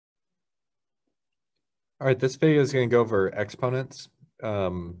All right, this video is going to go over exponents.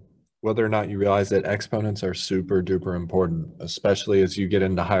 Whether or not you realize that exponents are super duper important, especially as you get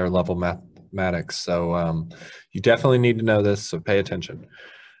into higher level mathematics. So you definitely need to know this, so pay attention.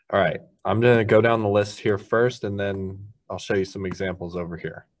 All right, I'm going to go down the list here first, and then I'll show you some examples over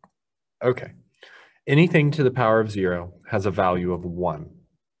here. Okay, anything to the power of 0 has a value of 1.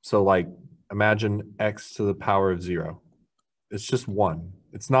 So like, imagine x to the power of 0. It's just 1.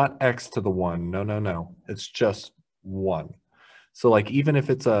 It's not x to the 1. No. It's just 1. So like even if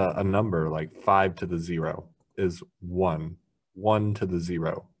it's a number like 5 to the 0 is 1. 1 to the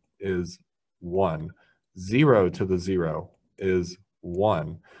 0 is 1. 0 to the 0 is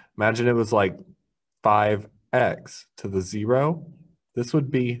 1. Imagine it was like 5x to the 0. This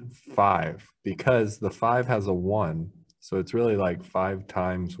would be 5 because the 5 has a 1. So it's really like 5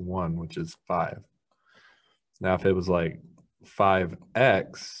 times 1, which is 5. Now if it was like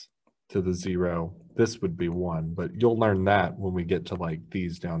 5x to the 0, this would be 1, but you'll learn that when we get to like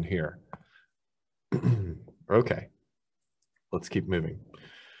these down here. Okay, let's keep moving.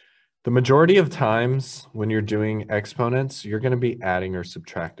 The majority of times when you're doing exponents, you're going to be adding or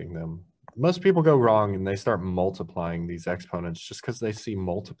subtracting them. Most people go wrong and they start multiplying these exponents just because they see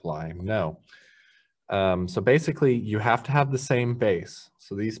multiplying. No. So basically, you have to have the same base.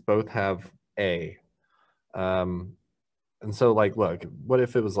 So these both have a. And so like, look, what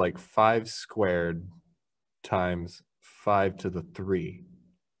if it was like 5 squared times 5 to the 3?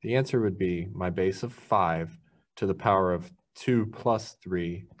 The answer would be my base of 5 to the power of 2 plus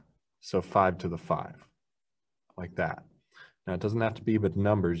 3, so 5 to the 5, like that. Now, it doesn't have to be with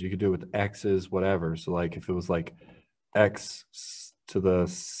numbers. You could do it with x's, whatever. So like if it was like x to the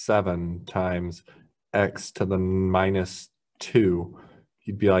 7 times x to the minus 2,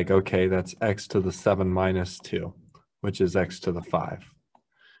 you'd be like, okay, that's x to the 7 minus 2. Which is x to the 5.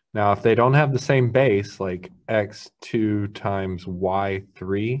 Now, if they don't have the same base, like x2 times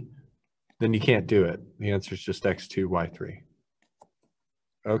y3, then you can't do it. The answer is just x2, y3.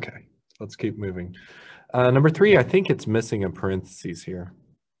 Okay, let's keep moving. Number 3, I think it's missing a parentheses here.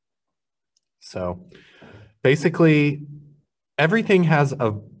 So basically, everything has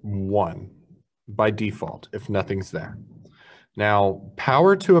a 1 by default if nothing's there. Now,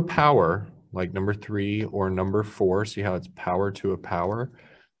 power to a power, like number 3 or number 4, see how it's power to a power?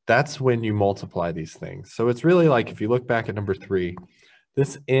 That's when you multiply these things. So it's really like, if you look back at number 3,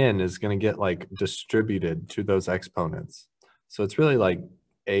 this n is going to get like distributed to those exponents. So it's really like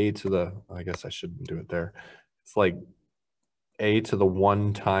a to the, I guess I shouldn't do it there. It's like a to the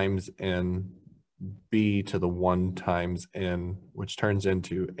 1 times n, b to the 1 times n, which turns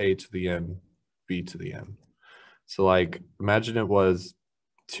into a to the n, b to the n. So like, imagine it was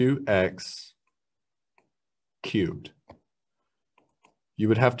 2x cubed. You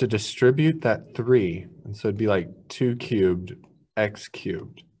would have to distribute that 3, and so it'd be like 2 cubed x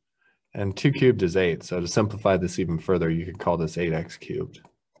cubed. And 2 cubed is 8, so to simplify this even further, you could call this 8x cubed.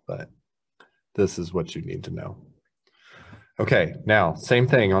 But this is what you need to know. Okay, now, same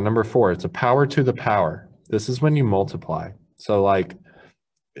thing on number 4. It's a power to the power. This is when you multiply. So like,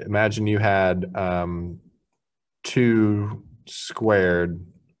 imagine you had 2 squared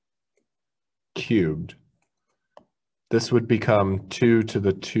cubed. This would become 2 to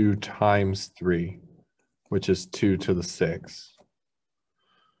the 2 times 3, which is 2 to the 6.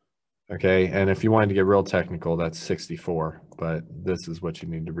 Okay, and if you wanted to get real technical, that's 64, but this is what you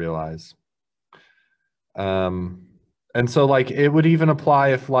need to realize. And so like, it would even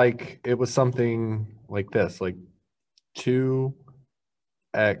apply if like it was something like this, like 2x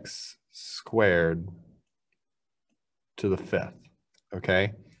squared to the 5th,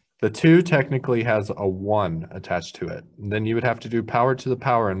 okay? The 2 technically has a 1 attached to it. And then you would have to do power to the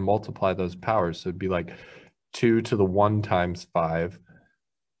power and multiply those powers. So it'd be like 2 to the 1 times 5,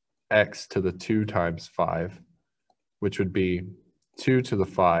 x to the 2 times 5, which would be 2 to the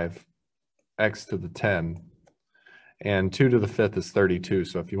 5, x to the 10, and 2 to the 5th is 32.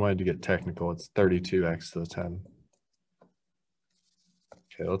 So if you wanted to get technical, it's 32x to the 10.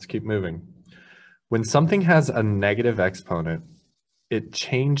 Okay, let's keep moving. When something has a negative exponent, it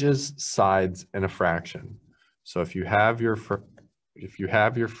changes sides in a fraction. So if you have your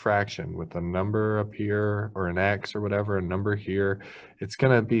fraction with a number up here or an x or whatever, a number here, it's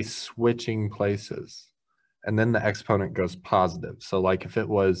going to be switching places. And then the exponent goes positive. So like if it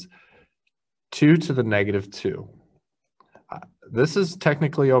was 2 to the negative 2, this is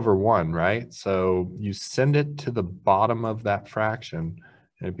technically over 1, right? So you send it to the bottom of that fraction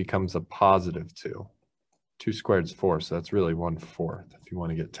and it becomes a positive 2. 2 squared is 4, so that's really 1/4 if you want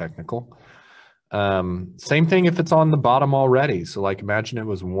to get technical. Same thing if it's on the bottom already. So like imagine it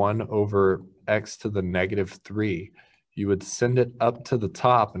was 1 over x to the negative 3, you would send it up to the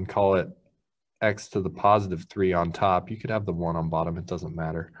top and call it x to the positive 3 on top. You could have the 1 on bottom, it doesn't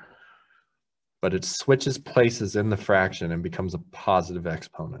matter. But it switches places in the fraction and becomes a positive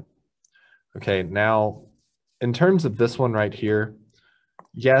exponent. Okay, now in terms of this one right here,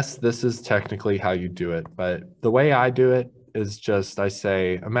 yes, this is technically how you do it, but the way I do it is just I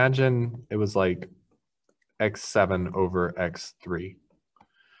say, imagine it was like x7 over x3.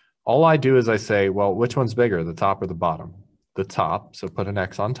 All I do is I say, well, which one's bigger, the top or the bottom? The top, so put an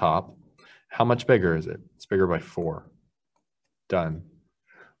x on top. How much bigger is it? It's bigger by 4. Done.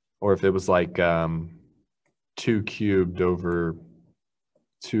 Or if it was like 2 cubed over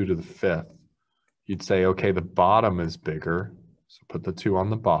 2 to the 5th, you'd say, okay, the bottom is bigger. So put the 2 on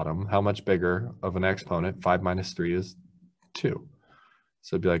the bottom. How much bigger of an exponent? 5 minus 3 is 2.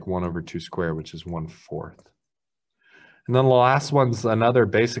 So it'd be like 1 over 2 squared, which is 1/4. And then the last one's another,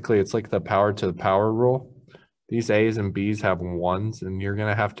 basically, it's like the power to the power rule. These A's and B's have 1s, and you're going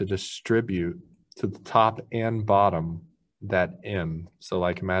to have to distribute to the top and bottom that m. So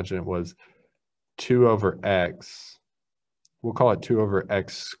like imagine it was 2 over x. We'll call it 2 over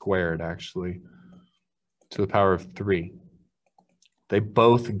x squared, actually, to the power of 3. They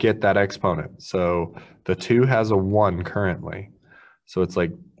both get that exponent. So the 2 has a 1 currently. So it's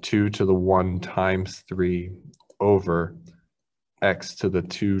like 2 to the 1 times 3 over x to the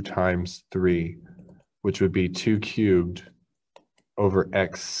 2 times 3, which would be 2 cubed over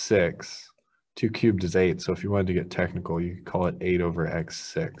x6. 2 cubed is 8, so if you wanted to get technical, you could call it 8 over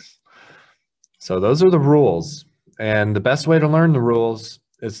x6. So those are the rules, and the best way to learn the rules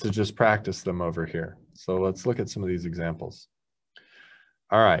is to just practice them over here. So let's look at some of these examples.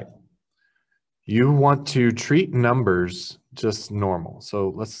 All right. You want to treat numbers just normal.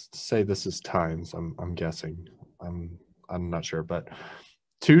 So let's say this is times, I'm guessing. I'm not sure, but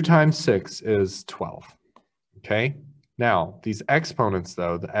 2 times 6 is 12. Okay? Now, these exponents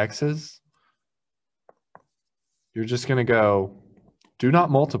though, the x's, you're just going to go, do not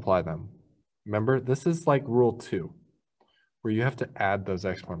multiply them. Remember, this is like rule 2, where you have to add those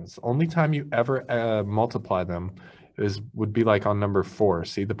exponents. The only time you ever multiply them would be like on number 4.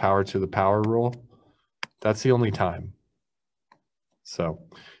 See the power to the power rule? That's the only time. So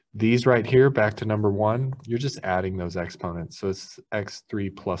these right here, back to number 1, you're just adding those exponents. So it's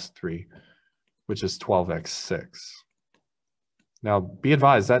x3 plus 3, which is 12x6. Now, be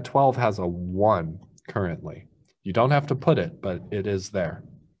advised, that 12 has a 1 currently. You don't have to put it, but it is there.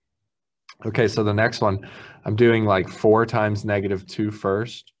 Okay, so the next one, I'm doing like 4 times negative 2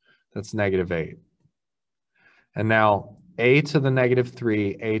 first. That's negative 8. And now a to the negative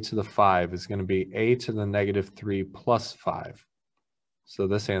 3, a to the 5 is going to be a to the negative 3 plus 5. So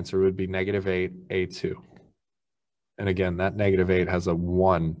this answer would be negative 8, a2. And again, that negative 8 has a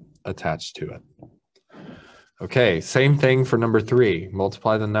 1 attached to it. Okay, same thing for number 3.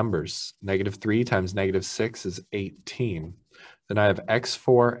 Multiply the numbers. Negative 3 times negative 6 is 18. Then I have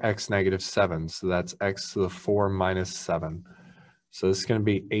x4, x negative 7. So that's x to the 4 minus 7. So this is going to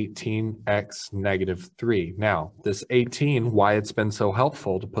be 18x negative 3. Now, this 18, why it's been so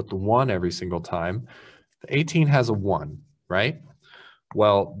helpful to put the 1 every single time, the 18 has a 1, right?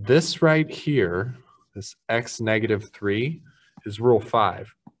 Well, this right here, this x negative 3, is rule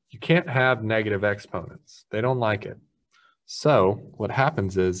 5. You can't have negative exponents. They don't like it. So what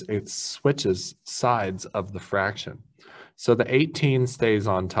happens is it switches sides of the fraction. So the 18 stays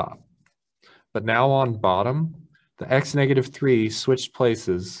on top. But now on bottom, the x negative 3 switched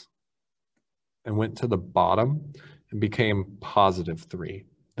places and went to the bottom and became positive 3.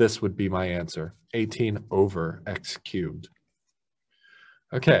 This would be my answer, 18 over x cubed.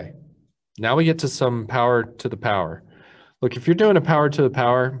 Okay, now we get to some power to the power. Look, if you're doing a power to the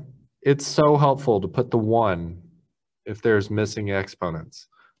power, it's so helpful to put the 1 if there's missing exponents.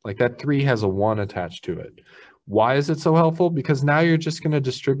 Like that 3 has a 1 attached to it. Why is it so helpful? Because now you're just going to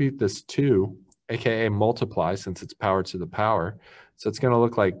distribute this 2, aka multiply, since it's power to the power. So it's going to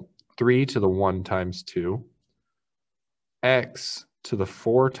look like 3 to the 1 times 2, x to the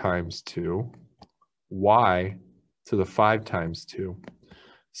 4 times 2, y to the 5 times 2.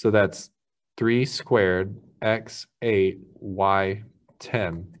 So that's 3 squared, x 8, y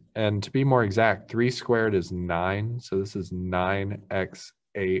 10. And to be more exact, 3 squared is 9. So this is 9x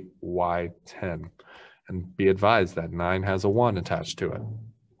 8, y 10. And be advised that 9 has a 1 attached to it.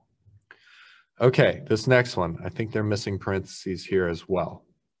 Okay, this next one, I think they're missing parentheses here as well.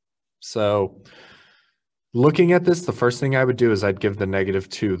 So looking at this, the first thing I would do is I'd give the negative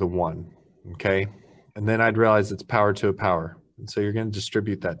 2 the 1, okay? And then I'd realize it's power to a power. And so you're going to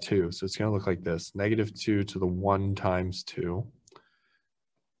distribute that 2. So it's going to look like this, negative 2 to the 1 times 2.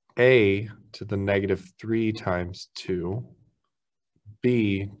 A to the negative 3 times 2,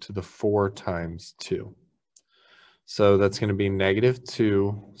 b to the 4 times 2. So that's going to be negative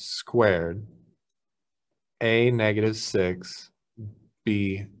 2 squared, a negative 6,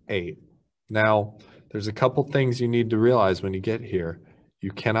 b 8. Now, there's a couple things you need to realize when you get here.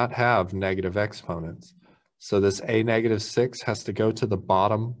 You cannot have negative exponents. So this a negative 6 has to go to the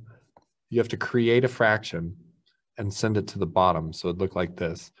bottom. You have to create a fraction and send it to the bottom. So it'd look like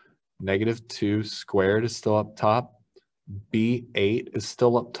this. Negative 2 squared is still up top. B8 is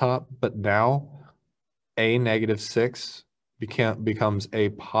still up top. But now a negative 6 becomes a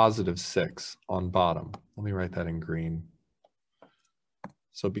positive 6 on bottom. Let me write that in green.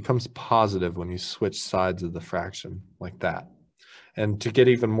 So it becomes positive when you switch sides of the fraction like that. And to get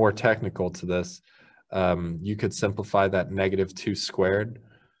even more technical to this, you could simplify that negative 2 squared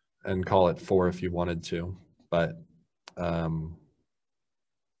and call it 4 if you wanted to. But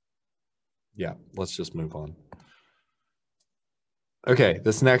yeah, let's just move on. Okay,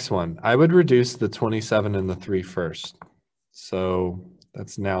 this next one. I would reduce the 27 and the 3 first. So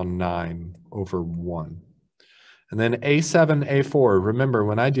that's now 9 over 1. And then A7, A4. Remember,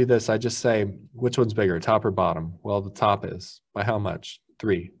 when I do this, I just say, which one's bigger, top or bottom? Well, the top is. By how much?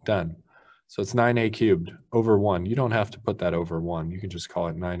 3. Done. So it's 9a cubed over 1. You don't have to put that over 1. You can just call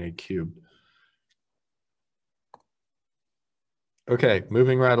it 9a cubed. Okay,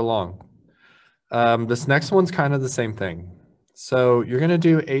 moving right along. This next one's kind of the same thing. So you're going to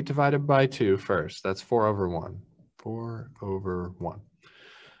do 8 divided by 2 first. That's 4 over 1. 4 over 1.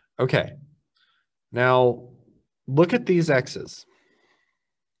 Okay. Now, look at these x's.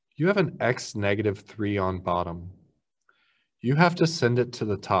 You have an x negative 3 on bottom. You have to send it to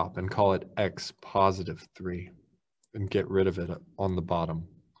the top and call it x positive 3 and get rid of it on the bottom.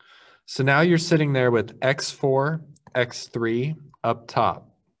 So now you're sitting there with x4, x3 up top.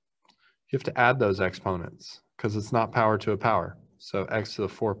 You have to add those exponents because it's not power to a power. So x to the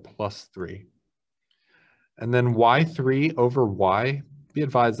 4 plus 3. And then y3 over y, be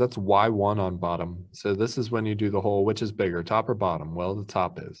advised that's y1 on bottom. So this is when you do the whole, which is bigger, top or bottom? Well, the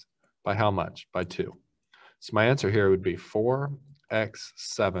top is. By how much? By 2. So my answer here would be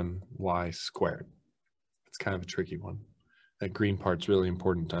 4x7y squared. It's kind of a tricky one. That green part's really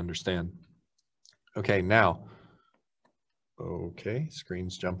important to understand. Okay, now, okay,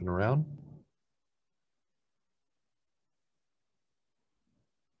 screen's jumping around.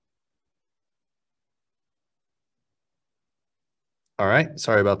 All right,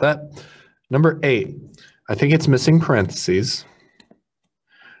 sorry about that. Number 8, I think it's missing parentheses.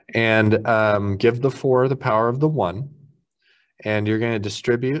 And give the 4 the power of the 1. And you're going to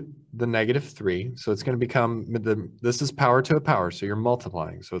distribute the negative 3. So it's going to become, this is power to a power, so you're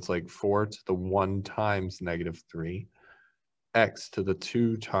multiplying. So it's like 4 to the 1 times negative 3, x to the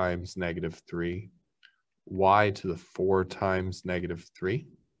 2 times negative 3, y to the 4 times negative 3.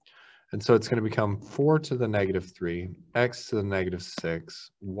 And so it's going to become 4 to the negative 3, x to the negative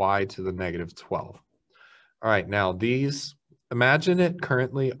 6, y to the negative 12. All right, now these, imagine it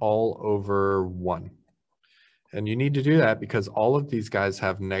currently all over 1. And you need to do that because all of these guys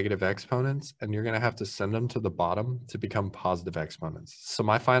have negative exponents, and you're going to have to send them to the bottom to become positive exponents. So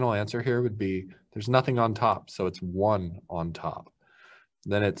my final answer here would be, there's nothing on top, so it's 1 on top.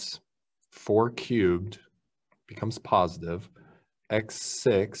 Then it's 4 cubed becomes positive,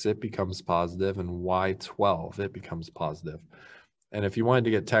 x6, it becomes positive, and y12, it becomes positive. And if you wanted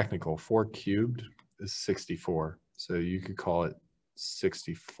to get technical, 4 cubed is 64. So you could call it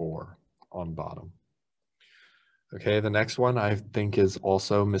 64 on bottom. Okay, the next one I think is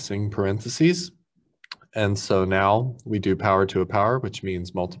also missing parentheses. And so now we do power to a power, which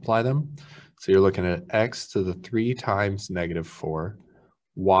means multiply them. So you're looking at x to the 3 times negative 4,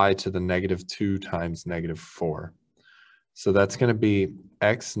 y to the negative 2 times negative 4. So that's going to be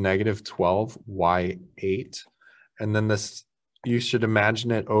x negative 12, y 8. And then this, you should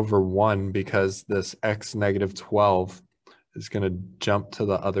imagine it over 1 because this x negative 12 is going to jump to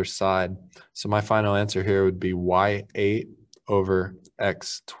the other side. So my final answer here would be y8 over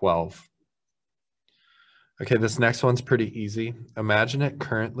x12. Okay, this next one's pretty easy. Imagine it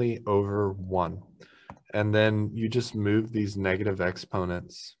currently over 1. And then you just move these negative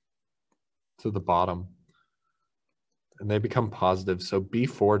exponents to the bottom. And they become positive. So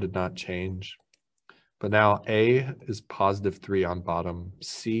B4 did not change. But now A is positive 3 on bottom.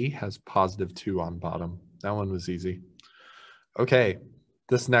 C has positive 2 on bottom. That one was easy. Okay,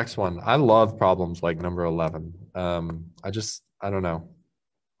 this next one. I love problems like number 11. I don't know.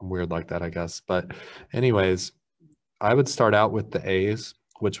 I'm weird like that, I guess. But anyways, I would start out with the A's.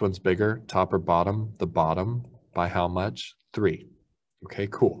 Which one's bigger, top or bottom? The bottom. By how much? 3. Okay,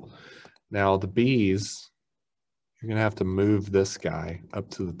 cool. Now the b's, you're going to have to move this guy up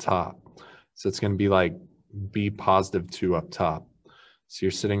to the top. So it's going to be like b positive 2 up top. So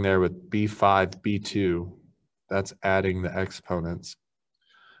you're sitting there with b5, b2. That's adding the exponents.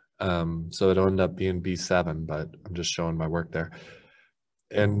 So it'll end up being b7, but I'm just showing my work there.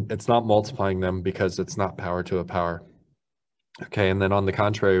 And it's not multiplying them because it's not power to a power. Okay, and then on the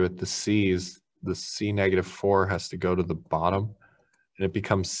contrary with the c's, the c negative 4 has to go to the bottom, and it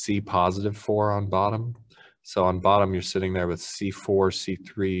becomes c positive 4 on bottom. So on bottom, you're sitting there with c4,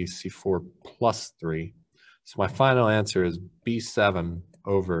 c3, c4 plus 3. So my final answer is b7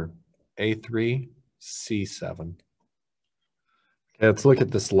 over a3, c7. Okay, let's look at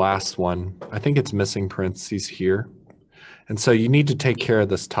this last one. I think it's missing parentheses here. And so you need to take care of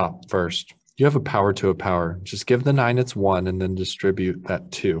this top first. You have a power to a power. Just give the 9 its 1 and then distribute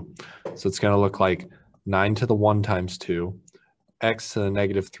that 2. So it's going to look like 9 to the 1 times 2, x to the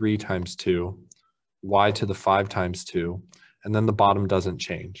negative 3 times 2, y to the 5 times 2, and then the bottom doesn't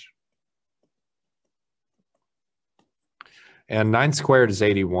change. And 9 squared is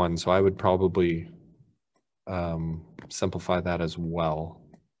 81, so I would probably simplify that as well.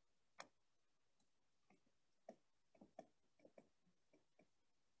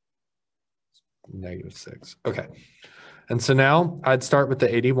 Negative 6. Okay. And so now I'd start with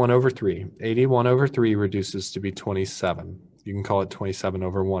the 81 over 3. 81 over 3 reduces to be 27. You can call it 27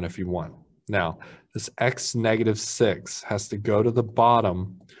 over 1 if you want. Now, this x negative 6 has to go to the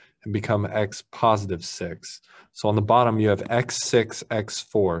bottom and become x positive 6. So on the bottom, you have x6,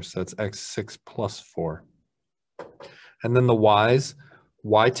 x4. So that's x6 plus 4. And then the y's,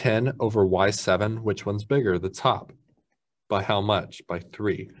 y10 over y7. Which one's bigger? The top. By how much? By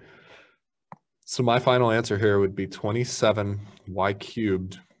 3. So my final answer here would be 27y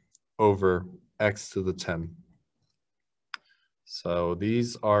cubed over x to the 10. So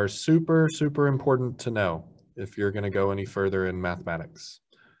these are super, super important to know if you're going to go any further in mathematics.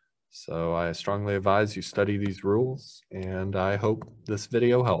 So I strongly advise you study these rules, and I hope this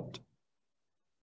video helped.